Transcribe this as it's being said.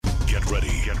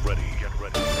Get ready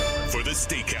for the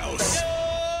Steakhouse.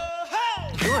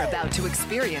 You're about to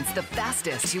experience the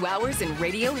fastest 2 hours in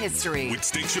radio history. With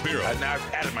Steak Shapiro. Now I've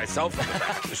patted myself on the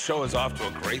back. The show is off to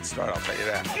a great start, I'll tell you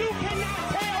that. You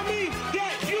cannot tell me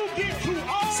that you get too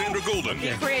old. Sandra Golden.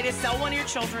 Be creative, sell one of your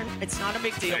children. It's not a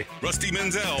big deal. Rusty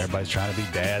Menzel. Everybody's trying to be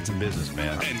dads and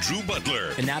businessmen. And Drew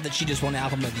Butler. And now that she just won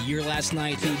Album of the Year last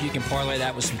night, I think you can parlay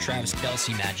that with some Travis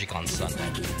Kelce magic on Sunday.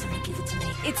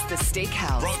 It's the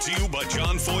Steakhouse. Brought to you by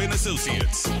John Foy and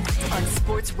Associates. On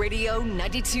Sports Radio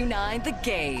 92.9 The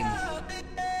Game.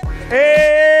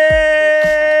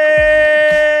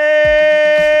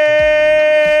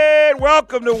 And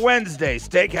welcome to Wednesday.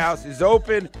 Steakhouse is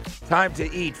open. Time to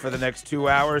eat for the next 2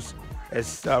 hours.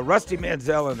 As Rusty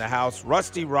Menzel in the house,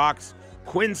 Rusty rocks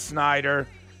Quinn Snyder,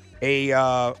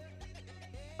 a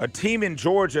team in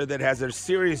Georgia that has a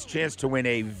serious chance to win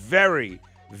a very,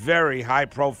 very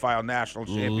high-profile national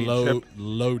championship.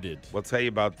 Loaded. We'll tell you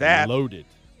about that. Loaded.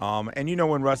 And you know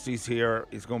when Rusty's here,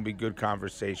 it's going to be good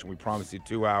conversation. We promise you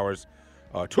 2 hours.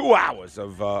 2 hours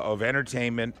of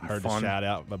entertainment and Heard fun. a shout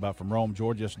out about from Rome,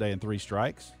 Georgia yesterday in 3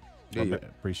 strikes. Yeah.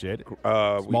 Appreciate it.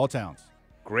 Small towns.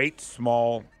 Great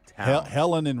small town.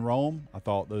 Helen and Rome. I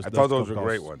thought those were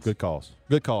great ones. Good calls.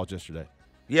 Good calls yesterday.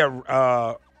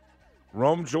 Yeah,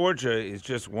 Rome, Georgia is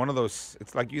just one of those.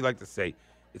 It's like you like to say,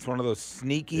 it's one of those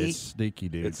sneaky. It's sneaky,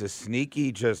 dude. It's a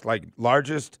sneaky, just like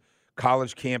largest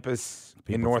college campus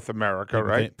in North America,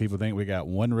 right? People think we got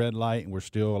one red light and we're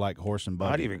still like horse and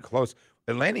buggy. Not even close.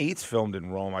 Atlanta Eats filmed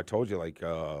in Rome. I told you,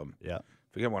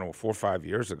 forget when, 4 or 5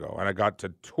 years ago, and I got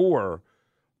to tour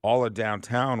all of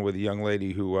downtown with a young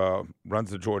lady who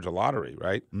runs the Georgia Lottery,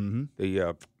 right? Mm-hmm.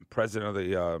 The president of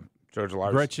the Georgia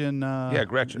Lottery. Gretchen.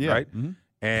 Gretchen, right? Mm-hmm.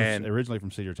 And originally from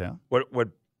Cedartown.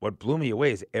 What blew me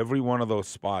away is every one of those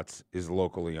spots is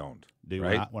locally owned. Dude,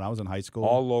 right? when I was in high school,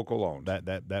 all local owned.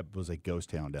 That was a ghost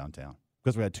town downtown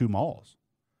because we had 2 malls.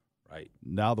 Right.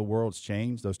 Now the world's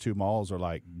changed. Those 2 malls are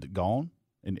like gone,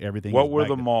 and everything. What were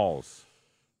the malls?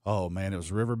 Oh man, it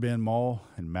was Riverbend Mall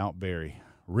and Mount Berry.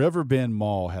 Riverbend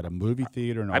Mall had a movie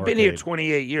theater and I've been here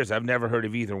 28 years. I've never heard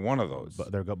of either one of those.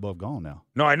 But they're both gone now.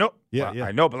 No, I know. Yeah,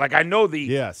 I know. But I know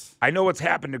Yes. I know what's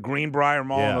happened to Greenbrier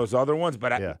Mall and those other ones.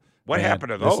 But what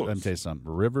happened to those? Let me tell you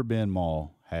something. Riverbend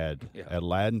Mall had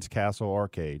Aladdin's Castle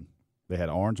Arcade. They had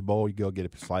Orange Bowl. You go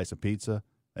get a slice of pizza.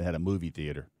 They had a movie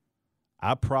theater.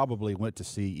 I probably went to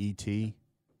see E.T.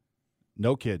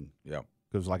 No kidding. Yeah.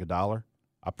 It was like $1.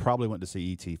 I probably went to see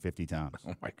E.T. 50 times.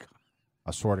 Oh, my God.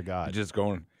 I swear to God. You're just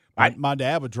going. My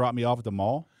dad would drop me off at the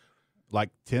mall, like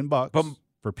 $10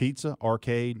 for pizza,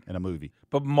 arcade, and a movie.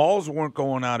 But malls weren't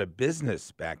going out of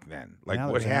business back then. Like,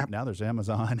 now what happened? Now there's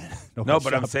Amazon. No,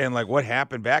 but I'm saying, like, what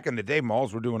happened back in the day?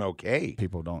 Malls were doing okay.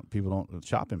 People don't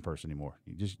shop in person anymore.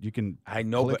 You can. I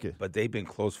know, click but they've been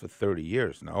closed for 30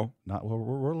 years. No, not we're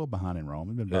a little behind in Rome.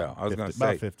 We've been about, I was going to say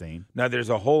about 15. Now there's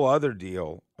a whole other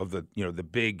deal of the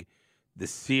the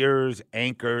Sears,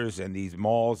 Anchors, and these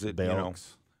malls that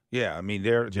Belks. Yeah, I mean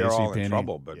they're all in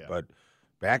trouble, but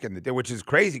back in the day, which is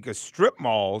crazy because strip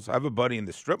malls. I have a buddy in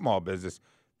the strip mall business.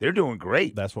 They're doing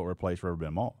great. That's what replaced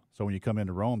Riverbend Mall. So when you come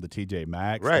into Rome, the TJ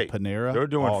Maxx, right. the Panera, they're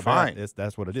doing fine.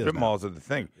 That's what it is. Strip malls are the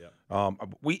thing. Yeah.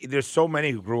 There's so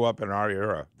many who grew up in our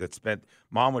era that spent.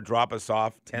 Mom would drop us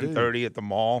off 10:30 at the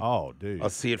mall. Oh, dude! I'll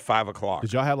see at 5 o'clock.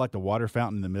 Did y'all have like the water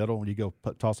fountain in the middle when you go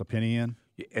toss a penny in?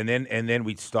 And then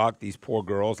we'd stalk these poor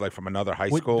girls like from another high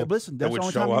school. Listen, that's the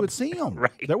only time you would see them.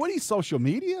 Right. There wasn't any social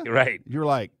media. Right. You're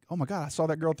like, oh my God, I saw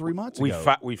that girl 3 months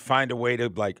ago. We'd find a way to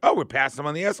we're passing them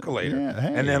on the escalator. Yeah,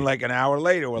 hey. And then like an hour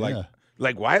later, we're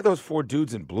like, why are those 4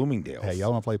 dudes in Bloomingdale's? Hey,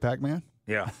 y'all want to play Pac-Man?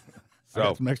 Yeah. So I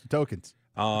got some extra tokens.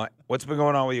 What's been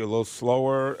going on with you? A little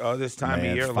slower this time of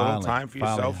year? A little time for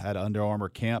yourself? I had an Under Armour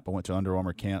camp. I went to Under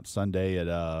Armour camp Sunday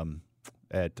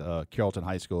at Carrollton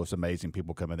High School. It's amazing.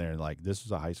 People come in there and like, this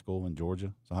is a high school in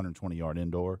Georgia. It's 120-yard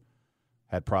indoor.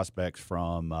 Had prospects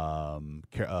from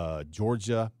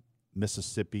Georgia,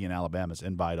 Mississippi, and Alabama. It's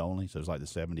invite only, so it's like the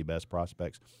 70 best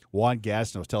prospects. Juan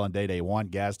Gaston, I was telling Day, Juan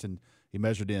Gaston, he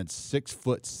measured in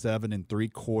 6'7"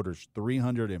 3/4",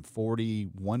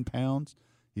 341 pounds.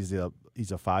 He's a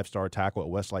 5-star tackle at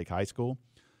Westlake High School.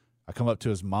 I come up to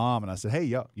his mom and I said, hey,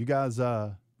 you guys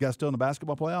still in the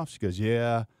basketball playoffs? She goes,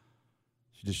 yeah.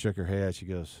 She just shook her head. She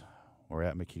goes, we're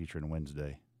at McEachern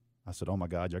Wednesday. I said, oh, my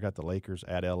God, y'all got the Lakers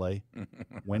at L.A.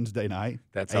 Wednesday night.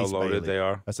 That's how loaded they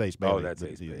are? That's Ace Bailey. Oh, that's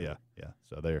Ace Bailey. Yeah.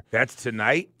 So they're. That's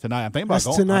tonight? Tonight. I'm thinking about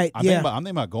going. Tonight, I'm thinking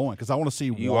about going because I want to see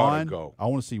you Juan. Ought to go. I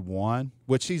want to see Juan,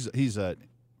 which he's a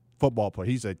football player.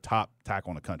 He's a top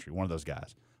tackle in the country, one of those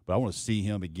guys. But I want to see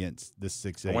him against this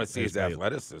 6'8". I want to see his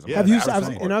athleticism. Yeah, Have you?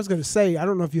 absolutely. And I was going to say, I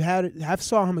don't know if you had it. I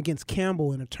saw him against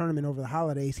Campbell in a tournament over the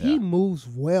holidays. He moves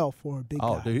well for a big guy.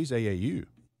 Oh, dude, he's AAU.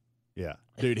 Yeah,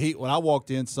 dude. When I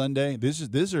walked in Sunday,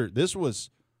 this was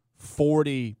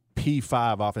 40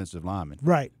 P5 offensive linemen.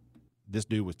 Right. This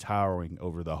dude was towering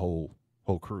over the whole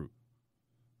crew.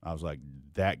 I was like,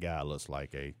 that guy looks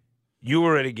like a. You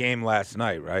were at a game last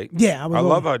night, right? Yeah, I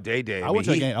love how Day. I went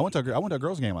to a game. I went to a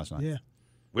girls' game last night. Yeah.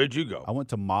 Where'd you go? I went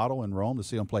to Model in Rome to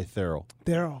see him play Thurl.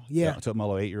 Yeah. I took my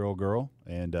little 8-year-old girl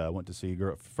and went to see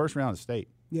girl first round of state.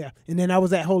 Yeah. And then I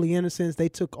was at Holy Innocents. They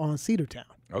took on Cedartown.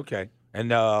 Okay.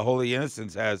 And Holy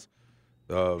Innocents has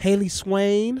Haley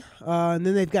Swain, and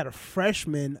then they've got a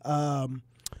freshman,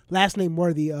 last name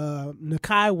Worthy,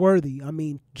 Nakai Worthy. I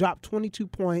mean, dropped 22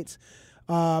 points,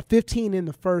 15 in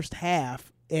the first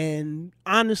half, and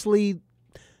honestly,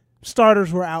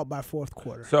 starters were out by fourth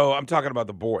quarter. So I'm talking about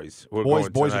the boys. Boys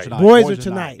are tonight. Boys are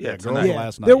tonight. Yeah, girls tonight. are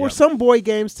last night. There were some boy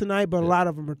games tonight, but a lot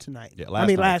of them are tonight. Yeah,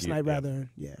 last night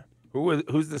rather. Yeah.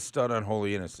 Who's the stud on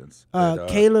Holy Innocents?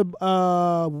 Caleb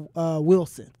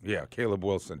Wilson. Yeah, Caleb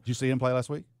Wilson. Did you see him play last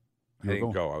week? I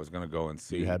didn't go. I was going to go and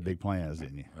see. You had big plans,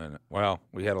 didn't you? And, well,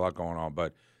 we had a lot going on,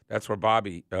 but that's where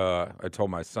Bobby. I told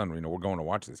my son, we're going to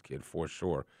watch this kid for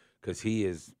sure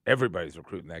because everybody's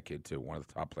recruiting that kid too, one of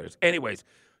the top players. Anyways,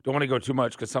 don't want to go too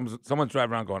much because someone's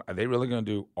driving around going, are they really going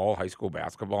to do all high school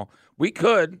basketball? We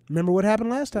could. Remember what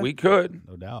happened last time? We could.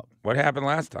 No doubt. What happened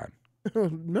last time?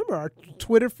 Remember our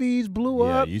Twitter feeds blew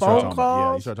up, you phone started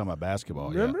calls. you started talking about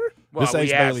basketball. Remember? Yeah. Well, This we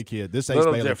Ace asked Bailey kid. This a Ace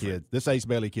little Bailey different. kid. This Ace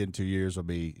Bailey kid in 2 years will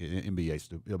be in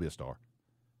NBA. He'll be a star.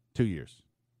 2 years.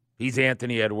 He's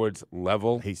Anthony Edwards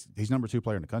level. He's number 2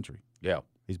 player in the country. Yeah.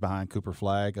 He's behind Cooper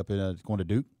Flagg up in going to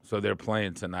Duke. So they're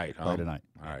playing tonight, huh? Play tonight.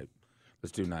 All right.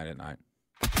 Let's do 9 at 9.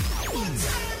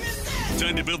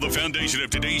 Time to build the foundation of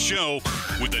today's show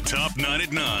with the top 9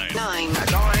 at 9. 9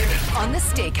 on the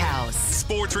Steakhouse.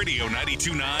 Sports Radio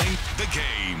 92.9, The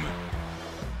Game.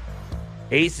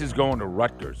 Ace is going to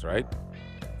Rutgers, right?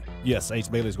 Yes, Ace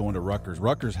Bailey's going to Rutgers.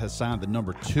 Rutgers has signed the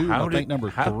number 2, number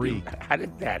 3. How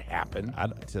did that happen?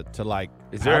 To like,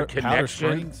 Is there a Powder connection?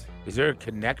 Springs? Is there a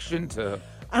connection to?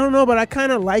 I don't know, but I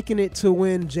kind of liken it to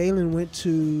when Jalen went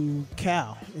to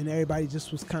Cal, and everybody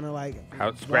just was kind of like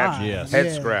Head scratcher, Yes. head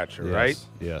Yeah. scratcher, Yes, right?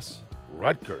 Yes.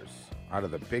 Rutgers out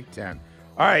of the Big Ten.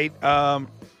 All right,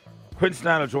 Quinn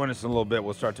Snyder will join us in a little bit.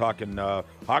 We'll start talking.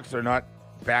 Hawks are not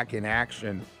back in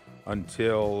action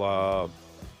until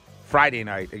Friday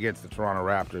night against the Toronto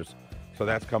Raptors. So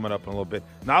that's coming up in a little bit.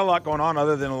 Not a lot going on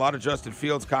other than a lot of Justin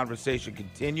Fields conversation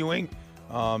continuing.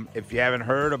 If you haven't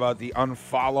heard about the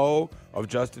unfollow of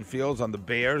Justin Fields on the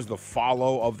Bears, the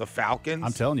follow of the Falcons.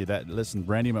 I'm telling you that. Listen,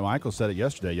 Brandy McMichael said it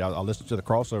yesterday. Y'all, I'll listen to the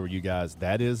crossover, you guys.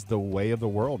 That is the way of the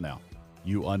world now.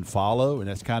 You unfollow, and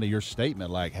that's kind of your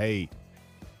statement like, hey,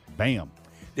 bam.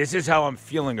 This is how I'm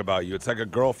feeling about you. It's like a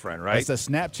girlfriend, right? It's a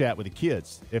Snapchat with the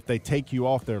kids. If they take you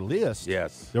off their list,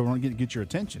 Yes. they're going to get your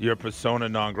attention. Your persona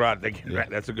non grata. Yeah.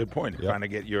 That's a good point. They're Yep. trying to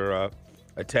get your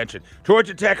attention.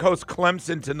 Georgia Tech hosts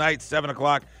Clemson tonight, 7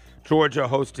 o'clock. Georgia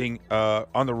hosting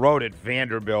on the road at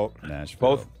Vanderbilt.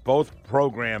 Nashville. Both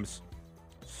programs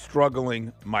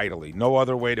struggling mightily. No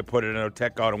other way to put it.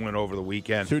 Tech got a win over the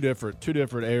weekend. Two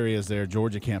different areas there.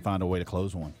 Georgia can't find a way to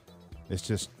close one. It's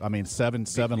just, I mean, seven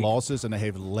losses, and they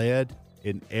have led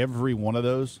in every one of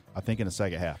those, I think, in the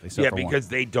second half. Except for because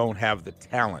one. they don't have the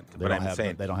talent. They don't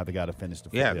have the guy to finish the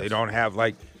field. Yeah, they don't have,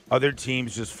 like, other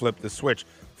teams just flip the switch.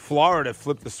 Florida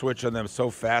flipped the switch on them so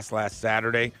fast last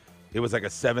Saturday. It was like a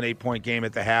 7-8 point game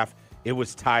at the half. It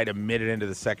was tied a minute into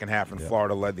the second half, and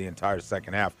Florida led the entire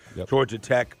second half. Yep. Georgia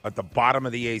Tech at the bottom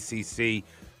of the ACC,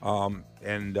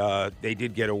 and they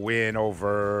did get a win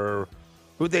over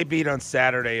who they beat on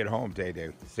Saturday at home,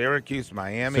 Day. Syracuse,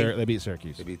 Miami. They beat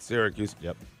Syracuse. They beat Syracuse.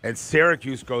 Yep. And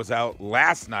Syracuse goes out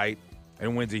last night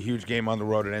and wins a huge game on the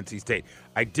road at NC State.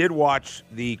 I did watch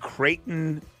the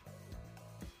Creighton-UConn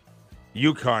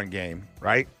game,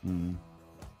 right? Mm-hmm.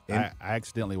 I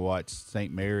accidentally watched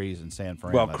St. Mary's and San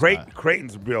Fran. Well, last night.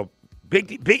 Creighton's real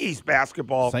Big East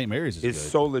basketball. St. Mary's is good.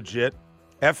 So legit.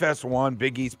 FS1,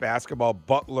 Big East basketball,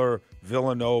 Butler,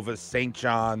 Villanova, St.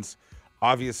 John's,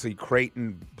 obviously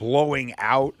Creighton blowing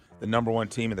out the number 1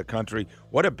 team in the country.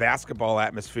 What a basketball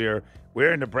atmosphere.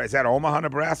 Where in Nebraska? Is that Omaha,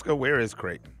 Nebraska? Where is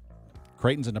Creighton?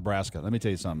 Creighton's in Nebraska. Let me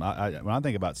tell you something. When I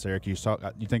think about Syracuse,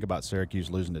 you think about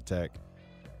Syracuse losing to Tech.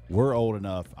 We're old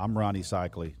enough. I'm Ronnie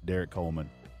Cycli, Derek Coleman.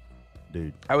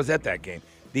 Dude. I was at that game.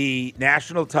 The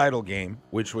national title game,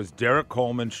 which was Derek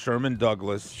Coleman, Sherman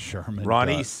Douglas,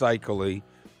 Ronnie Cycli,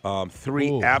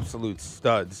 3 absolute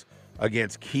studs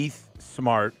against Keith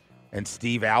Smart, and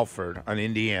Steve Alford on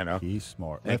Indiana. He's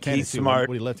smart. And Left-handed he's too. smart.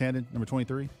 What, he left-handed, number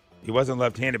 23? He wasn't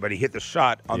left-handed, but he hit the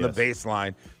shot on the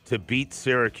baseline to beat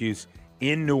Syracuse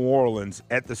in New Orleans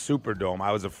at the Superdome.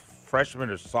 I was a freshman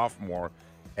or sophomore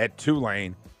at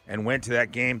Tulane and went to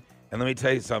that game. And let me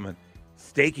tell you something.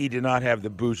 Stakey did not have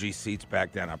the bougie seats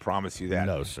back then. I promise you that.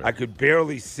 No, sir. I could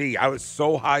barely see. I was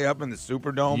so high up in the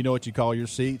Superdome. You know what you call your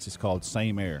seats? It's called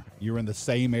same air. You're in the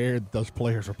same air that those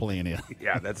players are playing in.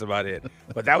 Yeah, that's about it.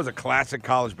 But that was a classic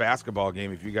college basketball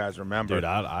game, if you guys remember. Dude,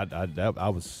 I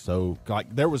was so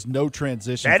like there was no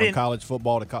transition from college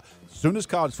football to college. As soon as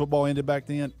college football ended back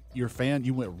then, you're a fan.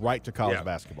 You went right to college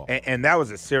basketball. And that was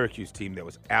a Syracuse team that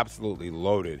was absolutely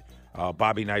loaded.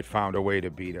 Bobby Knight found a way to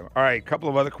beat him. All right, a couple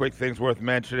of other quick things worth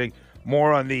mentioning.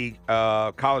 More on the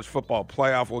college football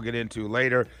playoff we'll get into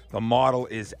later. The model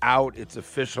is out. It's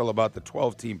official about the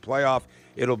 12-team playoff.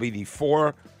 It'll be the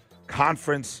 4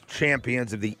 conference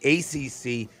champions of the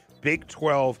ACC, Big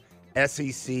 12,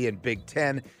 SEC, and Big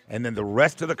 10. And then the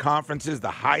rest of the conferences,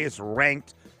 the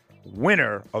highest-ranked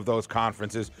winner of those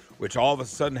conferences, which all of a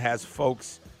sudden has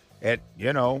folks at,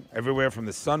 everywhere from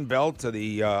the Sun Belt to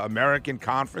the American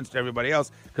Conference to everybody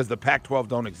else, because the Pac-12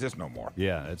 don't exist no more.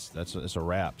 Yeah, it's a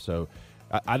wrap. So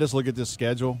I just look at this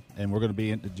schedule, and we're going to be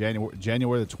in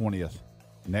January the 20th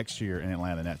next year in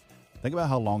Atlanta. Think about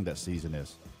how long that season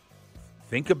is.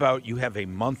 Think about you have a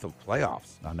month of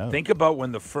playoffs. I know. Think about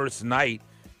when the first night,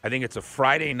 I think it's a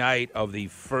Friday night of the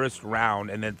first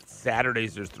round, and then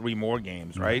Saturdays there's 3 more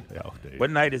games, right? Oh, dude. What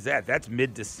night is that? That's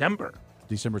mid-December.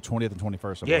 December 20th and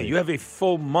 21st. Yeah, you have a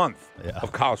full month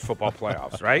of college football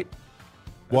playoffs, right?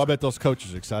 Well, I bet those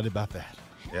coaches are excited about that.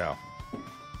 Yeah.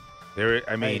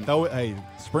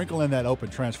 Sprinkle in that open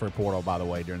transfer portal, by the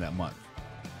way, during that month.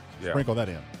 Yeah. Sprinkle that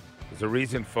in. There's a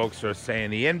reason folks are saying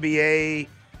the NBA,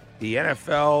 the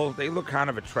NFL, they look kind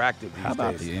of attractive these days. How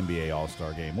about the NBA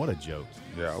All-Star Game? What a joke.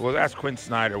 Yeah, well, ask Quinn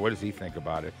Snyder. What does he think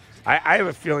about it? I have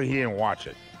a feeling he didn't watch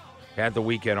it. He had the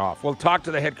weekend off. We'll talk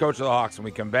to the head coach of the Hawks when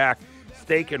we come back.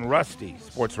 Steak and Rusty,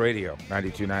 Sports Radio,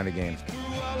 92.9 The Game.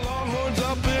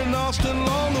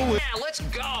 Yeah, let's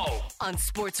go. On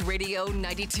Sports Radio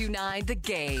 92.9 The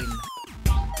Game.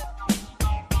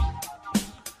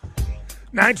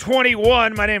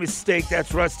 921, my name is Steak.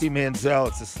 That's Rusty Manziel.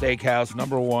 It's the Steakhouse,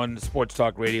 #1 sports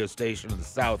talk radio station in the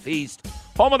Southeast.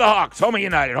 Home of the Hawks, home of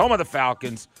United, home of the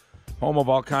Falcons, home of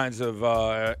all kinds of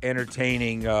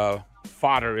entertaining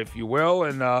fodder, if you will.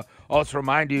 And also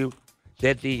remind you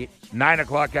that the 9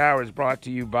 o'clock hour is brought to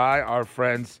you by our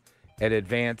friends at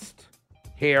Advanced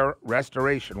Hair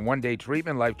Restoration. One-day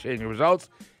treatment, life-changing results.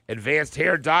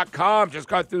 AdvancedHair.com. Just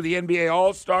got through the NBA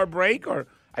All-Star break, or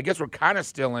I guess we're kind of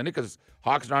still in it because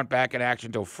Hawks aren't back in action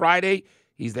until Friday.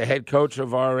 He's the head coach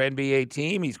of our NBA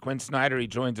team. He's Quinn Snyder. He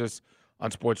joins us on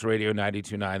Sports Radio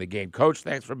 92.9 The Game. Coach,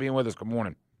 thanks for being with us. Good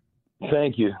morning.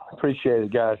 Thank you. Appreciate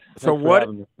it, guys. So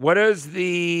what does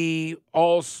the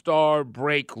All-Star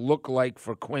break look like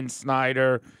for Quinn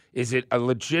Snyder? Is it a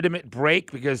legitimate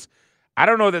break? Because I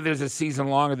don't know that there's a season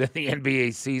longer than the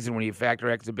NBA season when you factor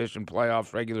exhibition,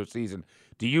 playoffs, regular season.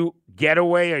 Do you get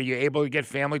away? Are you able to get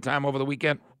family time over the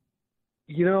weekend?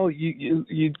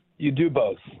 You do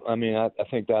both. I mean, I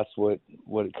think that's what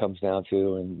it comes down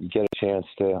to, and you get a chance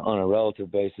to, on a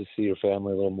relative basis, see your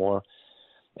family a little more.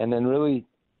 And then really,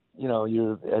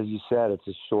 you're, as you said, it's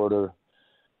a shorter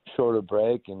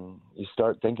break, and you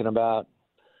start thinking about,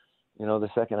 the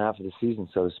second half of the season,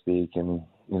 so to speak, and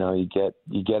you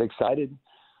get excited.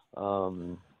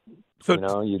 You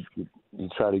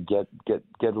try to get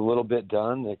a little bit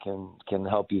done that can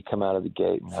help you come out of the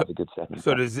gate and have a good second.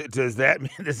 So does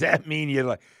that mean you're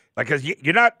like because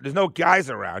you're not, there's no guys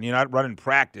around, you're not running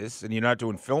practice and you're not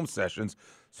doing film sessions.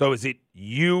 So is it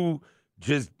you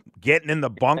just getting in the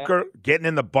bunker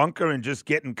and just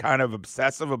getting kind of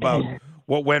obsessive about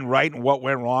what went right and what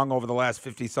went wrong over the last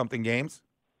 50-something games?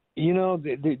 You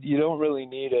don't really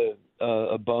need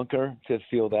a bunker to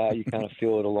feel that. You kind of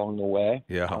feel it along the way.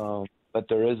 Yeah. But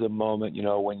there is a moment,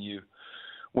 when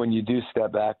you do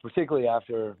step back, particularly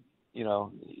after,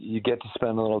 you get to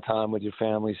spend a little time with your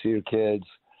family, see your kids,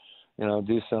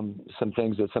 do some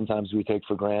things that sometimes we take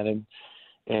for granted.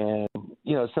 And,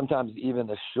 sometimes even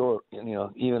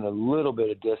even a little bit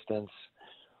of distance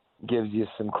gives you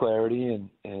some clarity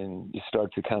and you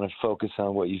start to kind of focus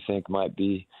on what you think might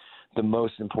be the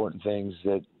most important things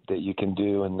that you can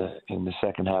do in the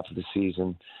second half of the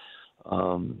season,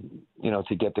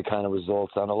 to get the kind of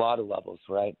results on a lot of levels,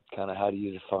 right? Kind of how do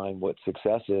you define what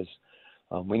success is?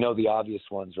 We know the obvious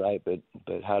ones, right? But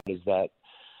how does that,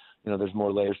 there's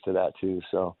more layers to that too.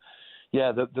 So,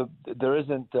 yeah, there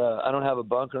isn't. I don't have a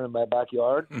bunker in my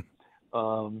backyard,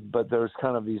 but there's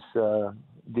kind of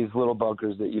these little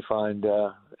bunkers that you find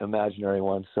imaginary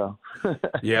ones. So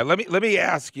yeah, let me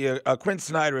ask you. Quinn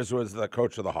Snyder was the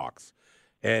coach of the Hawks,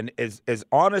 and as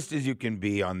honest as you can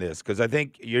be on this, because I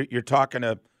think you're talking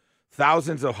to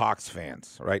thousands of Hawks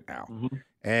fans right now,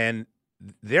 and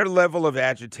their level of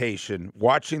agitation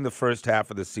watching the first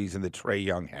half of the season that Trae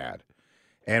Young had,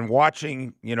 and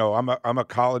watching, I'm a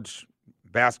college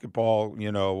basketball,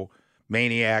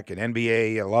 maniac and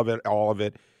NBA. I love it, all of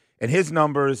it, and his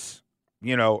numbers,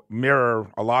 mirror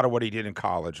a lot of what he did in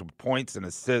college, points and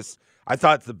assists. I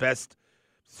thought it's the best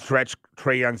stretch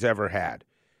Trae Young's ever had.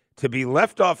 To be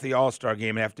left off the All-Star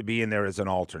game and have to be in there as an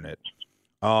alternate.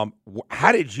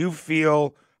 How did you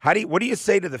feel? What do you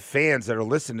say to the fans that are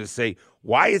listening to say,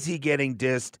 why is he getting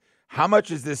dissed? How much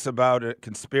is this about a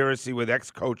conspiracy with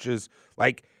ex-coaches?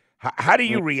 Like, how do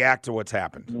you react to what's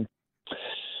happened?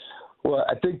 Well,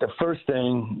 I think the first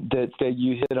thing that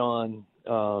you hit on,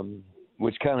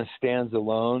 which kind of stands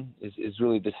alone, is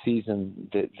really the season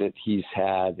that he's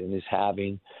had and is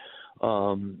having.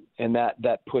 And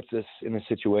that puts us in a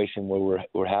situation where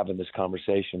we're having this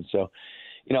conversation. So,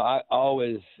 I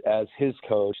always, as his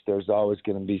coach, there's always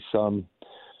going to be some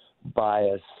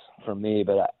bias from me,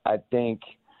 but I think,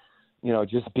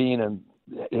 just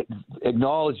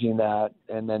acknowledging that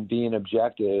and then being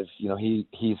objective,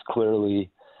 he's clearly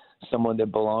someone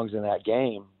that belongs in that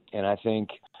game. And I think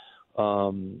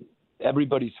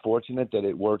everybody's fortunate that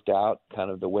it worked out kind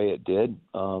of the way it did.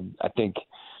 I think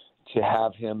to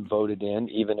have him voted in,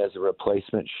 even as a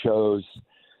replacement, shows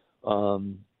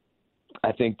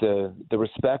I think the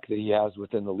respect that he has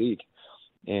within the league.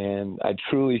 And I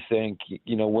truly think,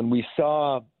 when we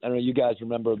saw, I don't know, you guys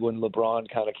remember when LeBron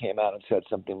kind of came out and said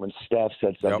something, when Steph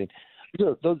said something.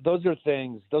 Yep. Those are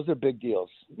things, those are big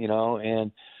deals,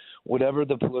 and whatever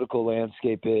the political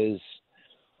landscape is,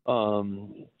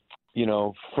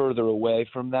 further away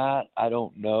from that, I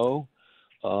don't know.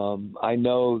 I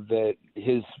know that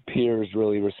his peers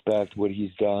really respect what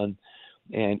he's done.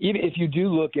 And even if you do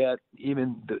look at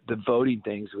even the voting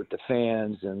things with the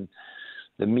fans and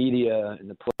the media and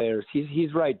the players,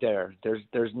 he's right there.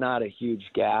 There's not a huge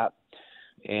gap.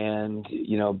 And,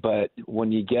 but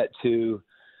when you get to,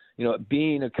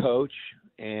 being a coach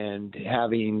and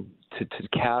having to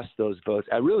cast those votes,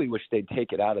 I really wish they'd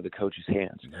take it out of the coach's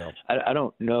hands. Yep. I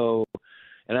don't know.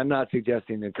 And I'm not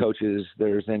suggesting that coaches,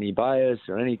 there's any bias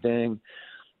or anything.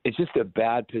 It's just a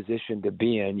bad position to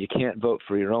be in. You can't vote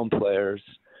for your own players.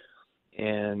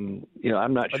 And,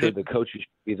 I'm not sure the coaches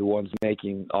should be the ones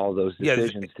making all those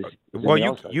decisions.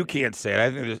 You can't say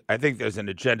it. I think there's an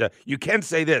agenda. You can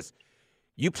say this.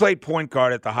 You played point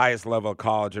guard at the highest level of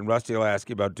college, and Rusty will ask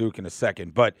you about Duke in a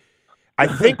second. But I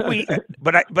think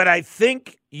I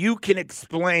think you can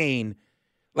explain,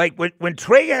 like, when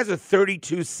Trae has a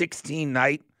 32-16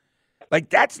 night, like,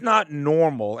 that's not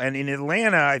normal. And in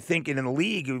Atlanta, I think in the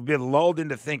league, we've been lulled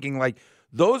into thinking, like,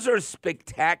 those are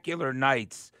spectacular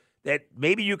nights that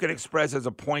maybe you can express as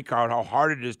a point guard how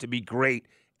hard it is to be great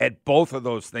at both of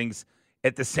those things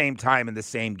at the same time in the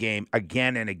same game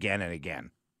again and again and again.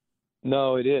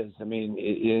 No, it is. I mean,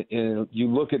 you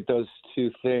look at those two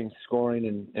things,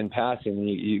 scoring and passing, and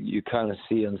you kind of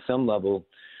see on some level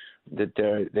that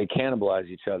they cannibalize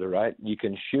each other, right? You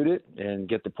can shoot it and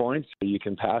get the points, or you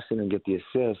can pass it and get the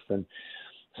assist. And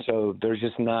so there's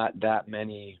just not that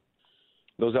many.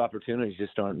 Those opportunities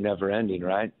just aren't never ending,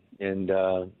 right? And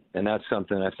that's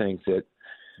something I think that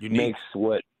makes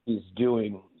what he's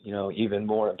doing, even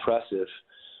more impressive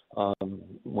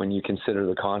when you consider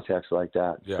the context like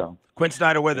that. Yeah. So Quinn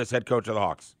Snyder with us, head coach of the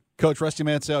Hawks. Coach Rusty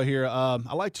Mansell here.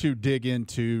 I'd like to dig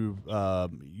into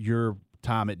your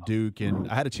time at Duke, and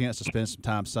I had a chance to spend some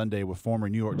time Sunday with former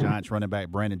New York Giants running back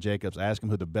Brandon Jacobs. I asked him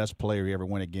who the best player he ever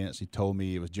went against. He told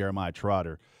me it was Jeremiah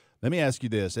Trotter. Let me ask you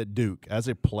this. At Duke, as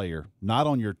a player, not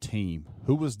on your team,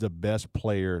 who was the best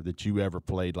player that you ever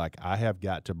played? Like, I have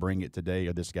got to bring it today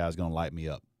or this guy's going to light me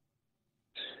up.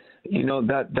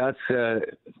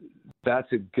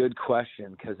 That's a good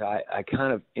question, because I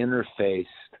kind of interfaced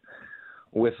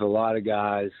with a lot of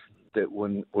guys that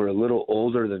were a little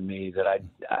older than me, that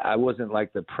I wasn't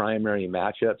like the primary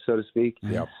matchup, so to speak.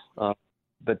 Yep.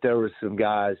 But there were some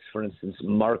guys, for instance,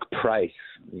 Mark Price.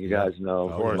 You guys know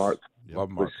Mark. Love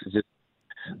Mark. Was just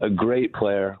a great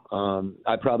player.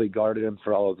 I probably guarded him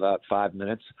for all of about 5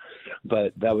 minutes,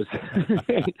 but that was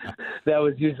that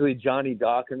was usually Johnny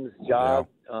Dawkins' job.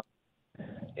 Yeah.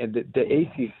 And the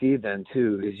ACC then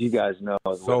too, as you guys know,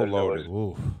 so loaded.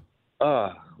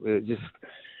 Just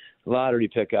lottery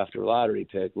pick after lottery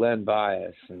pick, Len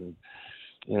Bias and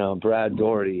Brad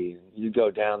Doherty. You go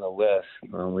down the list.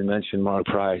 We mentioned Mark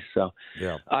Price. So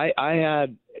yeah, I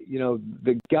had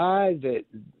the guy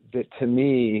that to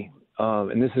me,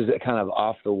 and this is kind of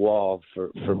off the wall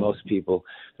for most people,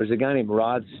 there's a guy named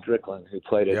Rod Strickland who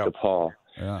played at DePaul.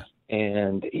 Yeah.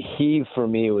 And he, for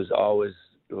me, was always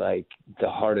like the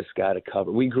hardest guy to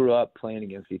cover. We grew up playing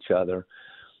against each other.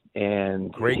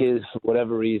 And for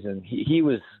whatever reason, he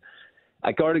was –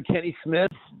 I guarded Kenny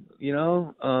Smith,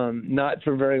 not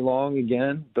for very long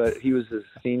again, but he was a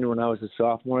senior when I was a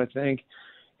sophomore, I think.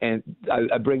 And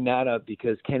I bring that up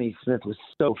because Kenny Smith was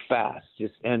so fast,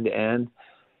 just end to end.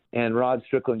 And Rod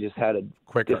Strickland just had a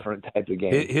different type of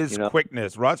game. His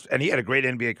quickness, and he had a great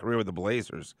NBA career with the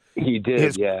Blazers. He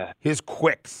did, His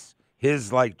quicks,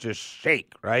 his just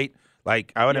shake, right?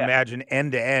 Like I would imagine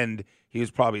end to end, he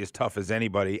was probably as tough as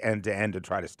anybody end to end to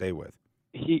try to stay with.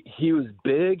 He was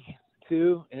big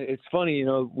too. It's funny,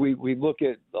 we look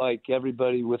at like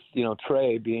everybody with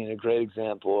Trey being a great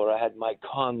example, or I had Mike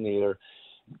Conley, or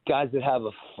guys that have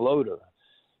a floater.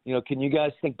 Can you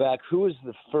guys think back? Who was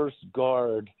the first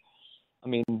guard? I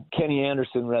mean, Kenny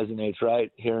Anderson resonates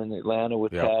right here in Atlanta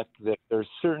with Tech. There's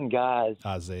certain guys.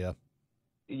 Isaiah.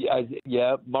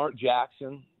 Yeah, Mark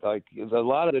Jackson. Like a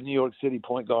lot of the New York City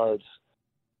point guards,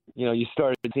 you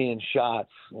started seeing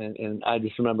shots, and I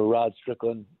just remember Rod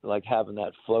Strickland like having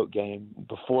that float game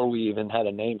before we even had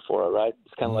a name for it. Right?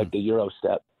 It's kind of like the Euro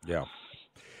step. Yeah.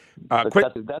 That's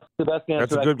the best answer.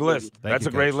 That's a good list. That's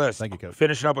a great list. Thank you, Coach.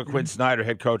 Finishing up with Quinn Snyder,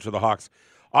 head coach of the Hawks.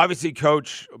 Obviously,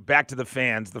 Coach, back to the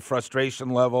fans, the frustration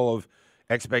level of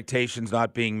expectations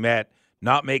not being met,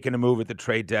 not making a move at the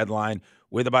trade deadline,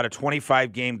 with about a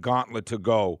 25-game gauntlet to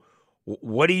go.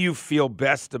 What do you feel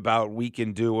best about we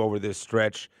can do over this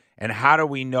stretch, and how do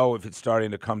we know if it's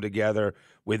starting to come together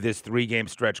with this 3-game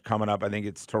stretch coming up? I think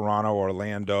it's Toronto,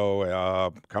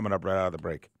 Orlando, coming up right out of the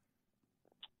break.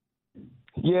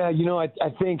 Yeah, I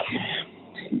think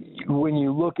when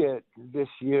you look at this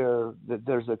year, that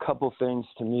there's a couple things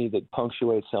to me that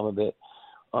punctuate some of it.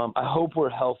 I hope we're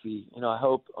healthy. I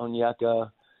hope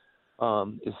Onyeka,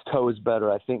 his toe is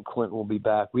better. I think Clint will be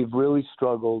back. We've really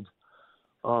struggled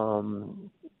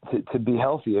to be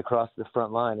healthy across the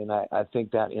front line, and I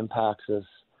think that impacts us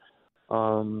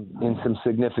in some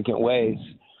significant ways.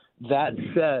 That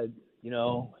said,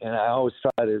 and I always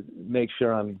try to make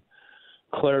sure I'm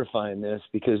clarifying this,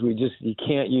 because you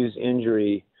can't use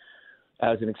injury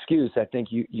as an excuse. I think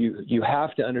you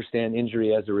have to understand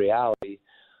injury as a reality.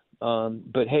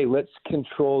 But hey, let's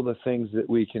control the things that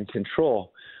we can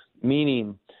control.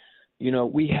 Meaning,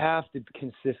 we have to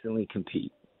consistently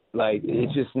compete. Like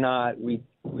it's just not. We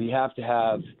have to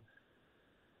have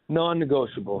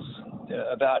non-negotiables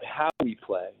about how we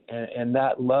play, and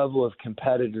that level of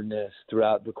competitiveness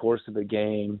throughout the course of a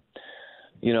game.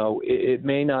 It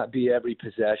may not be every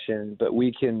possession, but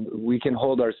we can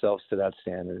hold ourselves to that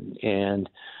standard. And,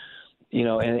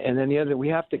 and then the other, we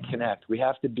have to connect. We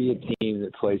have to be a team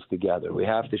that plays together. We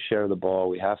have to share the ball.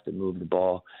 We have to move the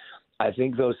ball. I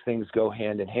think those things go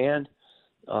hand in hand.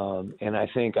 And I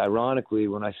think, ironically,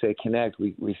 when I say connect,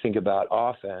 we think about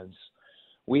offense.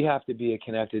 We have to be a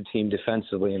connected team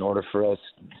defensively in order for us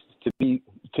to be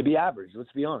average.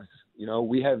 Let's be honest.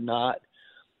 We have not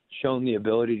shown the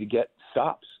ability to get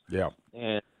stops. Yeah.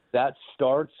 And that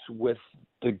starts with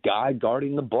the guy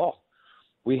guarding the ball.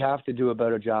 We have to do a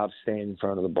better job staying in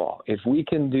front of the ball. If we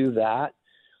can do that,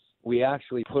 we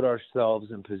actually put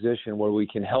ourselves in position where we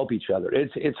can help each other.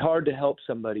 It's hard to help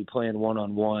somebody playing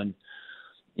one-on-one,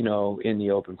 in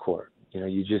the open court.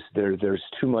 There's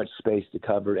too much space to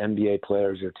cover. NBA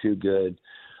players are too good.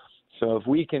 So if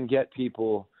we can get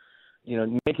people,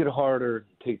 make it harder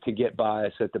to get by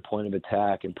us at the point of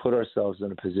attack and put ourselves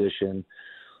in a position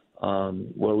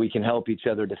where we can help each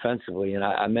other defensively. And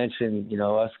I mentioned,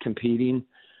 us competing,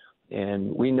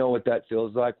 and we know what that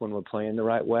feels like when we're playing the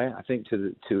right way. I think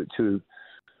to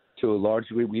a large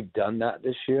degree we've done that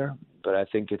this year, but I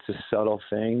think it's a subtle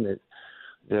thing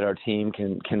that our team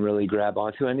can really grab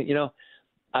onto. And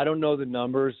I don't know the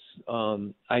numbers.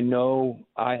 I know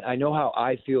how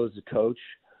I feel as a coach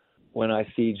when I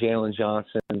see Jalen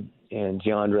Johnson and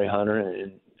DeAndre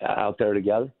Hunter out there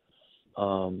together.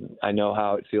 I know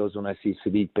how it feels when I see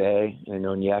Sadiq Bey and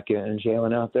Onyeka and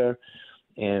Jalen out there.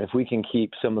 And if we can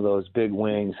keep some of those big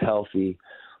wings healthy,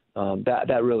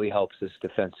 that really helps us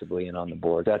defensively and on the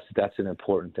board. That's an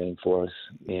important thing for us.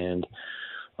 And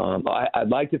I'd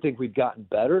like to think we've gotten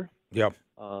better. Yep.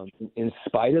 In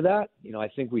spite of that, I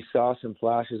think we saw some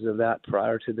flashes of that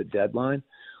prior to the deadline.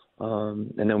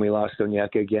 And then we lost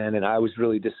Onyeka again, and I was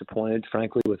really disappointed,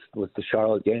 frankly, with the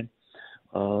Charlotte game.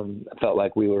 I felt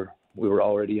like we were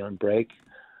already on break,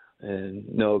 and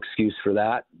no excuse for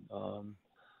that.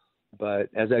 But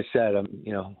as I said, I'm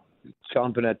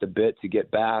chomping at the bit to get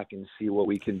back and see what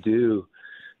we can do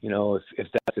if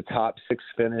that's a top 6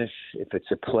 finish, if it's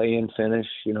a play-in finish,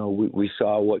 we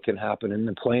saw what can happen in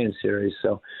the play-in series.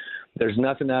 So there's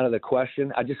nothing out of the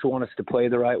question. I just want us to play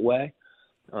the right way.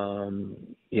 And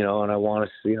I want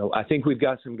us, I think we've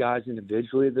got some guys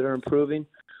individually that are improving.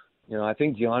 I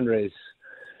think DeAndre's,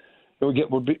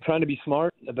 we're trying to be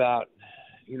smart about,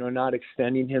 not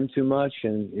extending him too much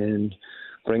and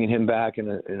bringing him back in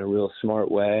a real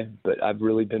smart way. But I've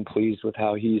really been pleased with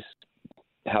how he's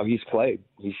played.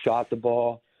 He shot the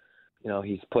ball.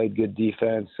 He's played good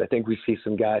defense. I think we see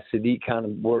some guys. Sadiq kind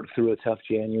of worked through a tough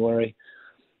January.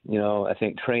 I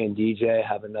think Trey and DJ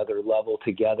have another level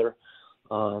together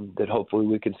that hopefully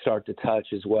we can start to touch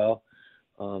as well.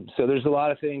 So there's a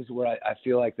lot of things where I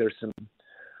feel like there's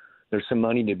some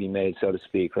money to be made, so to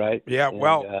speak, right? Yeah,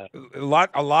 a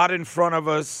lot in front of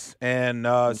us, and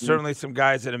certainly some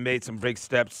guys that have made some big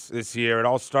steps this year. It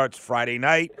all starts Friday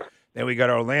night. Then we got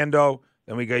Orlando.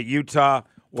 Then we got Utah.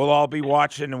 We'll all be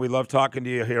watching, and we love talking to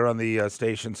you here on the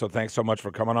station. So thanks so much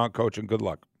for coming on, Coach, and good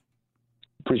luck.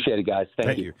 Appreciate it, guys.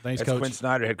 Thank you. Thanks, That's Coach. Quinn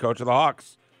Snyder, head coach of the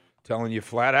Hawks, telling you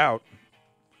flat out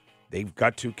they've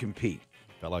got to compete.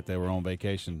 Felt like they were on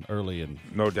vacation early, and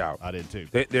No doubt. I did too.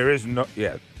 There's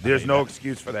no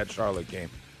excuse for that Charlotte game.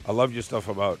 I love your stuff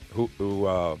about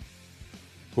who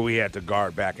he had to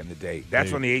guard back in the day.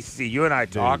 That's when the ACC, you and I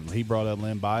talked. He brought up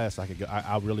Len Bias.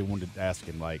 I really wanted to ask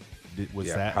him, like,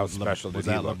 how special was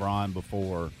did he that look? LeBron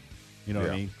before, what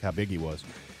I mean, how big he was.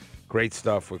 Great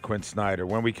stuff with Quinn Snyder.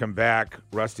 When we come back,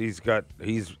 Rusty's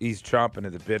he's chomping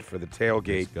at the bit for the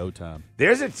tailgate. It's go time.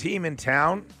 There's a team in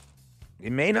town.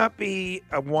 It may not be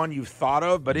a one you've thought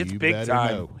of, but it's big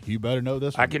time. You better know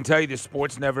this one. I can tell you the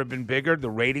sport's never been bigger. The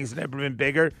ratings never been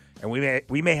bigger. And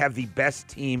we may have the best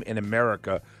team in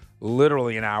America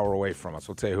literally an hour away from us.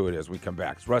 We'll tell you who it is when we come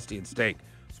back. It's Rusty and Steak,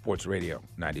 Sports Radio,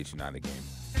 92.9 The Game.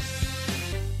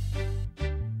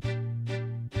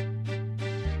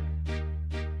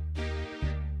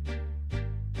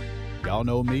 Y'all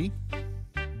know me.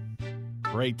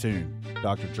 Great tune,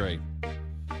 Dr. Dre.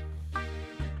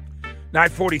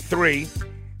 9:43,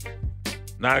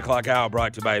 9 o'clock hour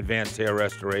brought to you by Advanced Hair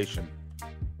Restoration.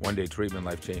 One-day treatment,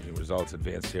 life-changing results,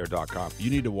 advancedhair.com. You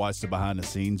need to watch the behind the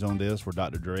scenes on this where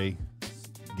Dr. Dre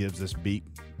gives this beat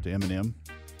to Eminem.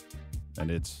 And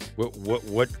it's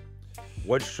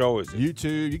What show is it?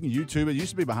 YouTube. You can YouTube it. It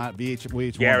used to be behind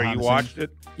VH1. Gary, behind you the watched scenes.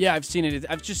 it? Yeah, I've seen it.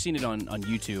 I've just seen it on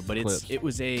YouTube, but Clips.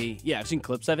 I've seen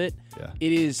clips of it. Yeah.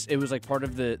 It was like part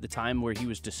of the time where he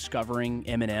was discovering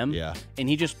Eminem. Yeah. And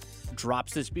he just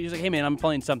drops this beat. He's like, hey man, I'm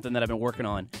playing something that I've been working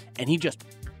on, and he just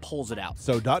pulls it out.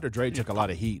 So Dr. Dre took a lot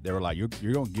of heat. They were like, you're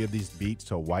going to give these beats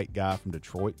to a white guy from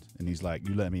Detroit? And he's like,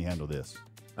 you let me handle this.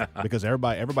 Because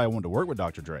everybody wanted to work with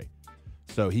Dr. Dre.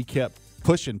 So he kept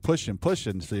pushing.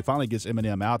 So he finally gets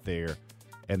Eminem out there.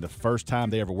 And the first time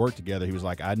they ever worked together, he was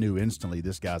like, I knew instantly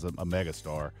this guy's a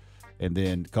megastar. And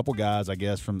then a couple guys, I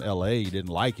guess, from L.A.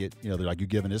 didn't like it. They're like, you're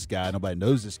giving this guy, nobody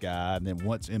knows this guy. And then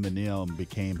once Eminem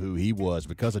became who he was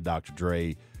because of Dr.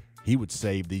 Dre, he would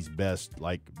save these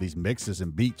mixes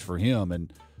and beats for him.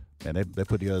 And they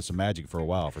put together some magic for a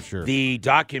while, for sure. The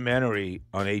documentary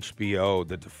on HBO,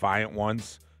 The Defiant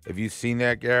Ones, have you seen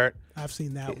that, Garrett? I've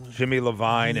seen that one. Jimmy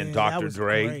Levine and Dr.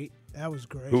 Dre. Great. That was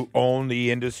great. Who owned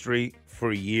the industry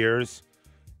for years.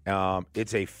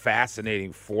 It's a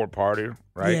fascinating four-parter,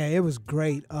 right? Yeah, it was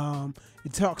great.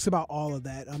 It talks about all of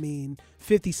that. I mean,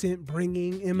 50 Cent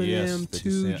bringing Eminem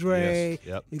to Dre. Yes.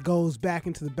 Yep. It goes back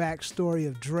into the backstory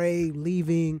of Dre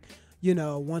leaving,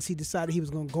 once he decided he was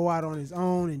going to go out on his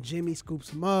own, and Jimmy scoops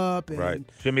him up. And Right.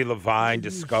 Jimmy Levine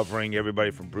discovering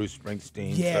everybody from Bruce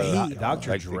Springsteen to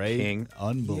Dr. like the Dre, King.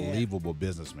 unbelievable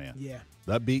businessman. Yeah.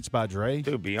 That Beats by Dre,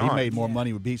 Dude, beyond. he made more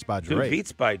money with Beats by Dre. Dude,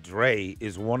 Beats by Dre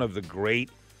is one of the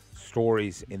great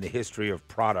stories in the history of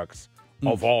products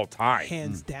of all time.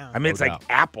 Hands down. I mean, it's like doubt.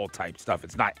 Apple type stuff.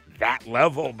 It's not that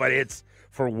level, but it's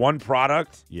for one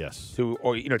product. Yes.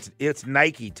 It's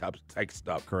Nike type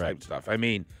stuff. Correct. Type stuff. I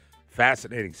mean,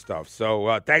 fascinating stuff.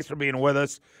 So thanks for being with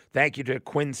us. Thank you to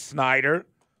Quinn Snyder,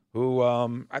 who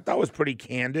I thought was pretty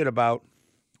candid about.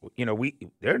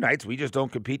 There are nights we just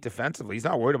don't compete defensively. He's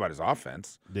not worried about his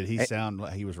offense. Did he sound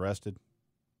like he was rested?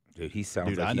 Dude, he sounds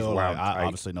Dude, like I he's know. wound I tight.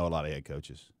 obviously know a lot of head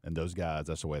coaches, and those guys,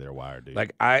 that's the way they're wired, dude.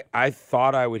 Like I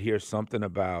thought I would hear something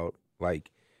about like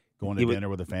going to dinner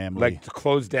with the family, like to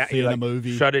close down, seeing like, a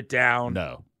movie, shut it down.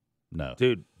 No.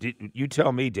 Dude, you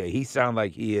tell me, Jay. He sounded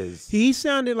like he is. He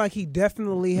sounded like he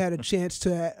definitely had a chance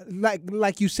to,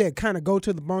 like you said, kind of go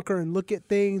to the bunker and look at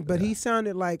things. But he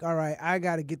sounded like, all right, I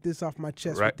got to get this off my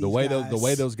chest. Right. With these guys. The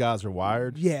way those guys are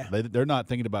wired, Yeah. they're not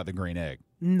thinking about the green egg.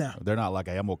 No. They're not like,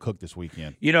 hey, I'm going to cook this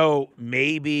weekend. You know,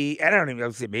 maybe I don't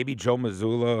even say maybe Joe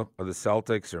Mazzulla of the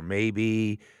Celtics, or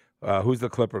maybe who's the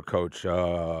Clipper coach?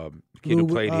 Kid who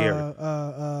played here.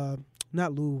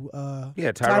 Not Lou.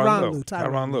 Yeah, Tyronn Lue.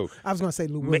 Tyronn Lue. I was going to say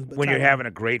Lou Williams. But when you're Tyronn. having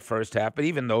a great first half, but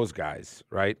even those guys,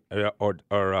 right?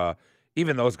 Or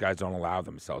even those guys don't allow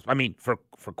themselves. I mean, for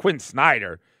Quinn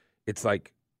Snyder, it's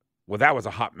like, well, that was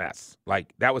a hot mess.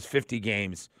 Like, that was 50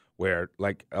 games where,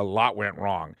 like, a lot went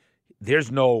wrong.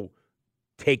 There's no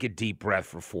take a deep breath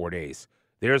for 4 days.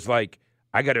 There's like,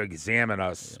 I got to examine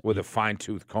us with a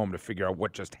fine-tooth comb to figure out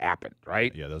what just happened,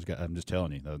 right? Yeah, those guys. I'm just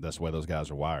telling you, that's the way those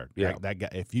guys are wired. Yeah. That guy.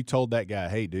 If you told that guy,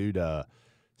 hey, dude,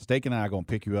 Steak and I are going to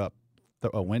pick you up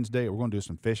Wednesday. We're going to do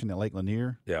some fishing at Lake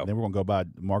Lanier. Yeah. Then we're going to go by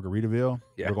Margaritaville.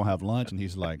 Yeah. We're going to have lunch. And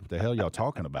he's like, what the hell y'all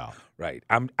talking about? Right.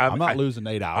 I'm not losing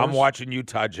 8 hours. I'm watching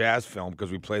Utah Jazz film because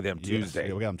we play them Tuesday.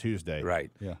 Yeah, we got them Tuesday. Right.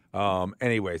 Yeah.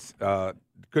 Anyways,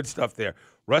 good stuff there.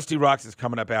 Rusty Rocks is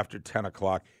coming up after 10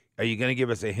 o'clock. Are you going to give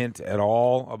us a hint at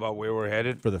all about where we're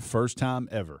headed? For the first time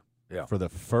ever. Yeah. For the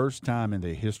first time in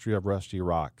the history of Rusty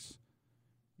Rocks,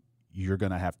 you're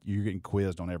getting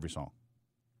quizzed on every song.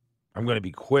 I'm going to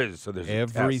be quizzed. So there's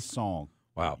every a test. song.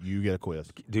 Wow. You get a quiz.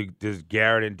 Does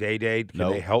Garrett and Day can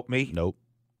they help me? Nope.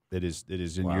 It is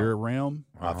in your realm.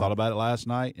 I thought about it last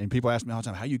night, and people ask me all the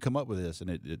time, "How you come up with this?" And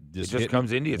it just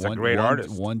comes into you. It's a great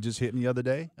artist. One just hit me the other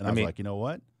day, and I was like, you know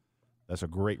what? That's a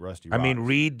great Rusty Rocks. I mean,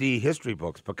 read the history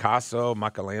books: Picasso,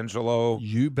 Michelangelo.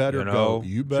 You better go.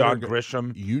 You better John go.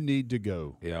 Grisham. You need to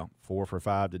go. Yeah. 4 for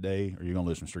 5 today, or you're gonna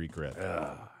lose some street cred.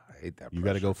 I hate that. You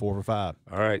got to go 4 for 5.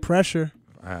 All right. Pressure.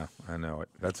 I know it.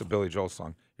 That's a Billy Joel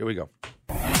song. Here we go.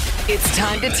 It's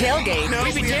time to tailgate.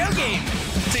 Baby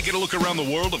tailgate. Taking a look around the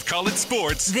world of college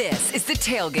sports. This is the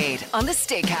Tailgate on the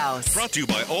Steakhouse. Brought to you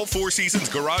by All Four Seasons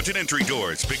Garage and Entry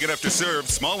Doors. Big enough to serve,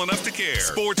 small enough to care.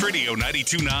 Sports Radio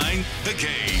 92.9, The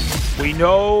Game. We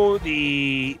know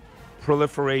the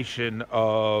proliferation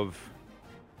of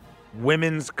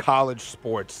women's college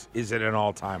sports is at an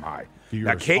all-time high.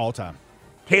 All time.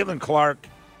 Caitlin Clark,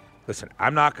 listen,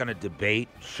 I'm not going to debate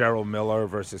Cheryl Miller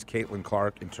versus Caitlin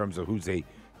Clark in terms of who's the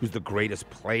greatest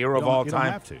player of all time. You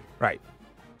don't have to. Right.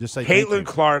 Just say Caitlin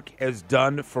Clark has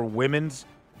done for women's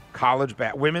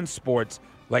women's sports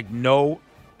like no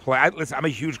play. Listen, I'm a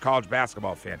huge college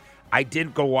basketball fan. I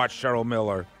didn't go watch Cheryl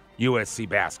Miller USC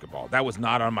basketball. That was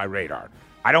not on my radar.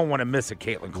 I don't want to miss a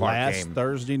Caitlin Clark game. Last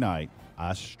Thursday night,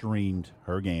 I streamed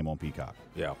her game on Peacock.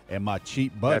 Yeah. And my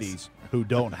cheap buddies who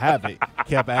don't have it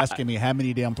kept asking me how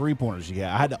many damn three-pointers she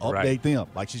had. I had to update them.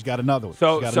 Like, she's got another one.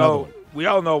 So we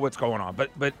all know what's going on.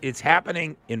 But it's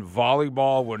happening in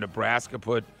volleyball where Nebraska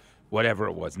put whatever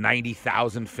it was,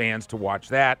 90,000 fans to watch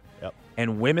that. Yep.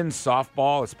 And women's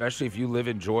softball, especially if you live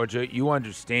in Georgia, you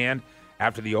understand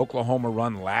after the Oklahoma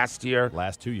run last 2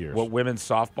 years, what women's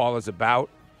softball is about.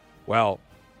 Well,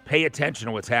 pay attention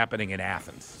to what's happening in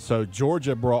Athens. So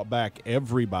Georgia brought back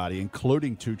everybody,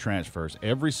 including 2 transfers.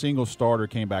 Every single starter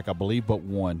came back, I believe, but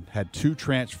one. Had 2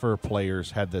 transfer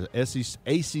players. Had the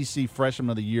ACC Freshman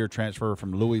of the Year transfer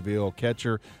from Louisville,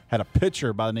 catcher. Had a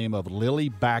pitcher by the name of Lily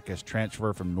Backus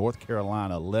transfer from North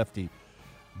Carolina, lefty.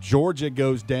 Georgia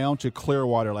goes down to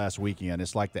Clearwater last weekend.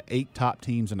 It's like the 8 top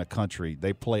teams in the country.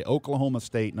 They play Oklahoma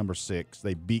State, number 6.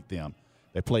 They beat them.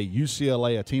 They play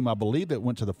UCLA, a team I believe that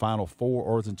went to the Final Four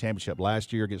or was in championship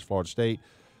last year against Florida State,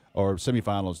 or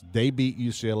semifinals. They beat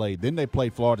UCLA. Then they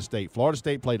played Florida State. Florida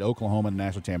State played Oklahoma in the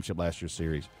national championship last year's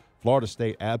series. Florida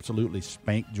State absolutely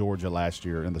spanked Georgia last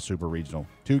year in the Super Regional.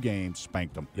 2 games,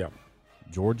 spanked them. Yeah.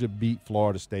 Georgia beat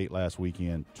Florida State last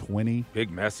weekend 20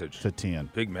 Big message. to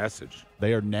 10. Big message.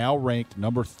 They are now ranked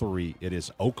number 3. It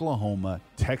is Oklahoma,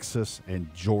 Texas,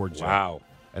 and Georgia. Wow.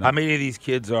 And how many of these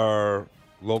kids are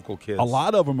local kids? A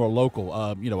lot of them are local.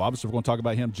 Obviously, we're going to talk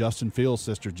about him. Justin Fields'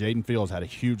 sister, Jaden Fields, had a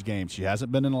huge game. She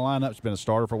hasn't been in the lineup. She's been a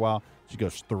starter for a while. She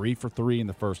goes 3 for 3 in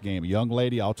the first game. A young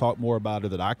lady, I'll talk more about her,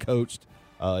 that I coached,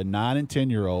 a 9 and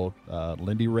 10-year-old,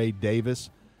 Lindy Ray Davis,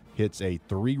 hits a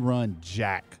 3-run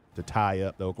jack to tie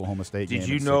up the Oklahoma State game. Did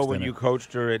you know when you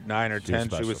coached her at 9 or 10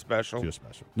 she was special? She was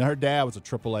special. Now, her dad was a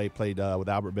AAA, played with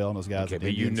Albert Bell and those guys. Okay,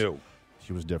 but you knew.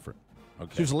 She was different.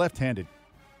 Okay. She was a left-handed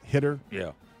hitter.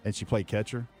 Yeah. And she played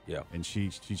catcher. Yeah. And she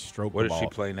stroked what the ball. What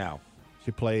does she play now?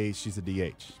 She's a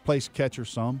DH. Plays catcher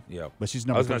some. Yeah. But she's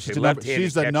number 3.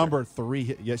 She's the number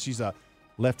 3. Yeah, she's a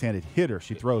left-handed hitter.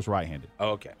 She throws right-handed. Oh,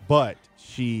 okay. But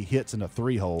she hits in a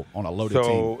 3-hole on a loaded team.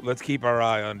 So let's keep our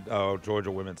eye on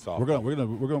Georgia women's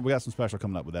softball. We got some special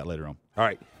coming up with that later on. All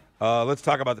right. Let's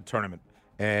talk about the tournament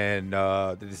and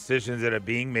the decisions that are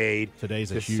being made.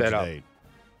 Today's a huge day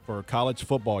for college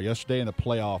football. Yesterday in the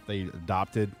playoff, they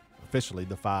adopted officially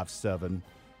the 5-7,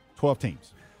 12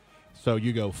 teams. So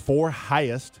you go 4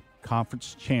 highest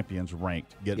conference champions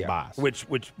ranked get buys. Which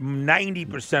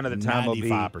 90% of the time will be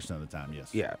 95% of the time,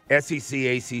 yes. Yeah, SEC,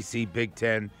 ACC, Big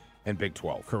 10, and Big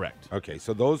 12. Correct. Okay,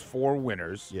 so those 4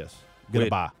 winners. Yes. Get a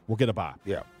buy. We'll get a buy.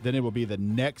 Yeah. Then it will be the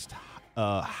next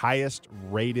highest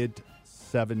rated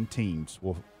 7 teams.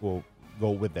 We'll go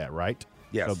with that, right?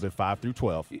 Yes. So the 5 through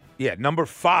 12. Yeah, number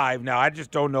 5. Now, I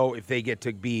just don't know if they get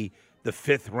to be the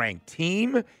 5th ranked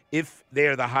team, if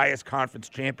they're the highest conference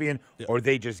champion, or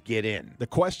they just get in. The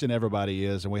question everybody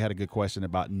is, and we had a good question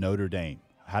about Notre Dame.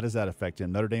 How does that affect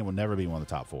them? Notre Dame will never be one of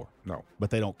the top 4. No. But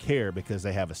they don't care because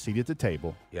they have a seat at the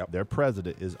table. Yep. Their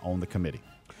president is on the committee.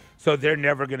 So they're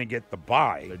never going to get the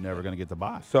bye. They're never going to get the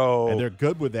bye. So, and they're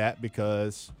good with that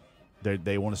because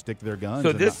they want to stick to their guns.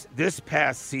 So this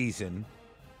past season,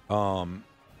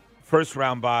 first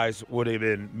round buys would have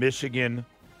been Michigan,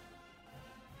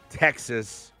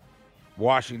 Texas,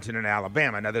 Washington, and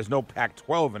Alabama. Now, there's no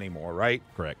Pac-12 anymore, right?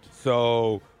 Correct.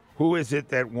 So who is it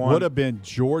that won? Would have been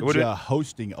Georgia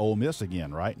hosting Ole Miss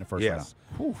again, right, in the first round?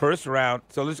 Yes. First round.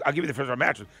 So I'll give you the first round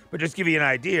matches. But just give you an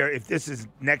idea, if this is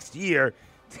next year,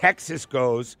 Texas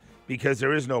goes because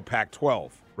there is no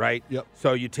Pac-12, right? Yep.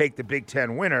 So you take the Big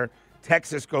Ten winner.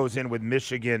 Texas goes in with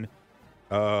Michigan,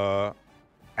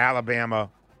 Alabama,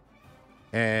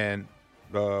 and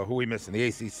who are we missing? The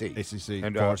ACC. ACC.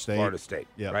 And Florida State.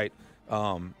 Yep. Right?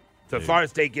 So Florida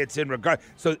State gets in regard.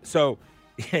 So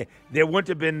there wouldn't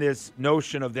have been this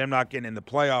notion of them not getting in the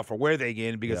playoff or where they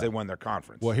get in because they won their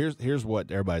conference. Well, here's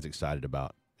what everybody's excited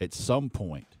about. At some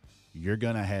point, you're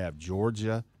going to have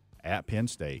Georgia at Penn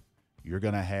State. You're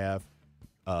going to have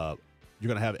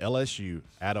LSU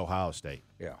at Ohio State.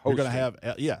 Yeah, you're going to have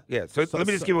yeah. So let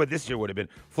me just give you what this year would have been.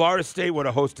 Florida State would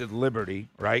have hosted Liberty,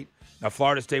 right? Now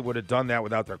Florida State would have done that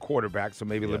without their quarterback, so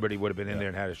maybe Liberty would have been in there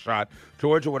and had a shot.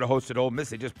 Georgia would have hosted Ole Miss.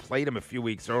 They just played them a few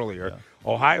weeks earlier.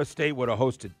 Yeah. Ohio State would have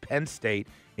hosted Penn State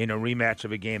in a rematch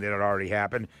of a game that had already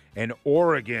happened, and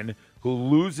Oregon, who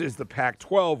loses the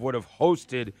Pac-12, would have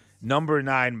hosted number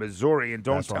 9 Missouri. And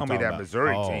don't tell me that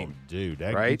Missouri team, dude,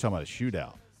 right? You're talking about a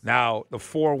shootout. Now, the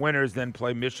 4 winners then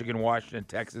play Michigan, Washington,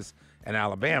 Texas, and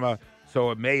Alabama. So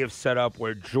it may have set up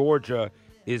where Georgia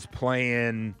is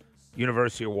playing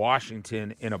University of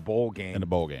Washington in a bowl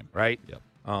game. Right? Yep.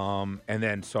 And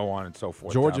then so on and so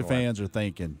forth. Georgia fans are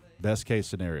thinking, best case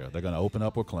scenario, they're going to open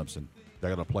up with Clemson.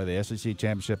 They're going to play the SEC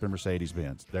Championship in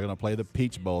Mercedes-Benz. They're going to play the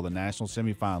Peach Bowl, the national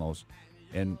semifinals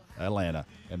in Atlanta.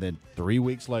 And then 3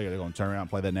 weeks later, they're going to turn around and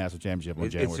play that national championship on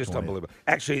January 20th. It's just unbelievable.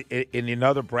 Actually, in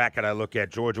another bracket I look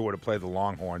at, Georgia would have played the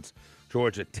Longhorns,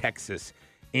 Georgia, Texas,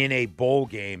 in a bowl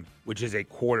game, which is a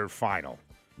quarterfinal.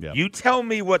 Yep. You tell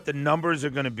me what the numbers are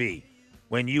going to be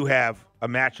when you have a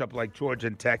matchup like Georgia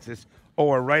and Texas,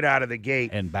 or right out of the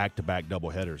gate. And back-to-back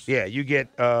doubleheaders. Yeah, you get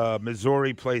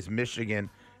Missouri plays Michigan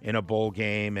in a bowl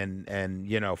game,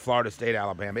 and Florida State,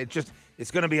 Alabama. It's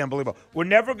going to be unbelievable. We're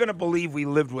never going to believe we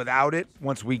lived without it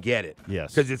once we get it.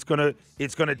 Yes. Because it's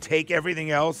going to take everything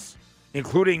else,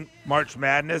 including March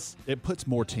Madness. It puts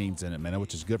more teams in it, man,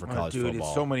 which is good for college football. Dude,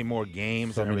 it's so many more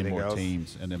games and everything else. So many more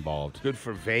teams and involved. Good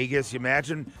for Vegas. You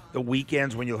imagine the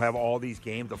weekends when you'll have all these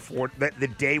games, the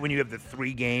day when you have the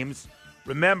 3 games.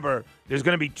 Remember, there's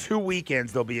going to be 2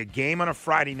 weekends. There'll be a game on a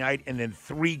Friday night and then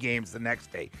 3 games the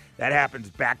next day. That happens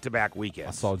back-to-back weekends.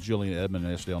 I saw Julian Edmond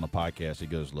yesterday on the podcast. He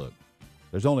goes, look,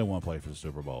 there's only one play for the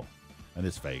Super Bowl, and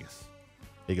it's Vegas.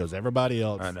 He goes, everybody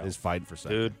else is fighting for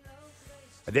second.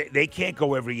 Dude, they can't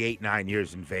go every 8-9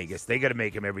 years in Vegas. They got to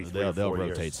make them every 3 or 4 years. They'll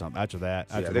rotate something. After that.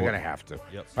 They're going to have to.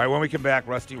 Yep. All right, when we come back,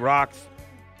 Rusty Rocks.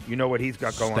 You know what he's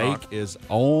got going on. Steak is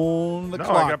on the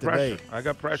clock today. I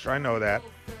got pressure. I know that.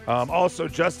 Also,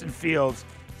 Justin Fields,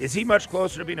 is he much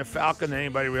closer to being a Falcon than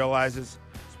anybody realizes?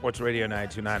 Sports Radio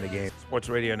 929 The Game. Sports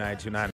Radio 929.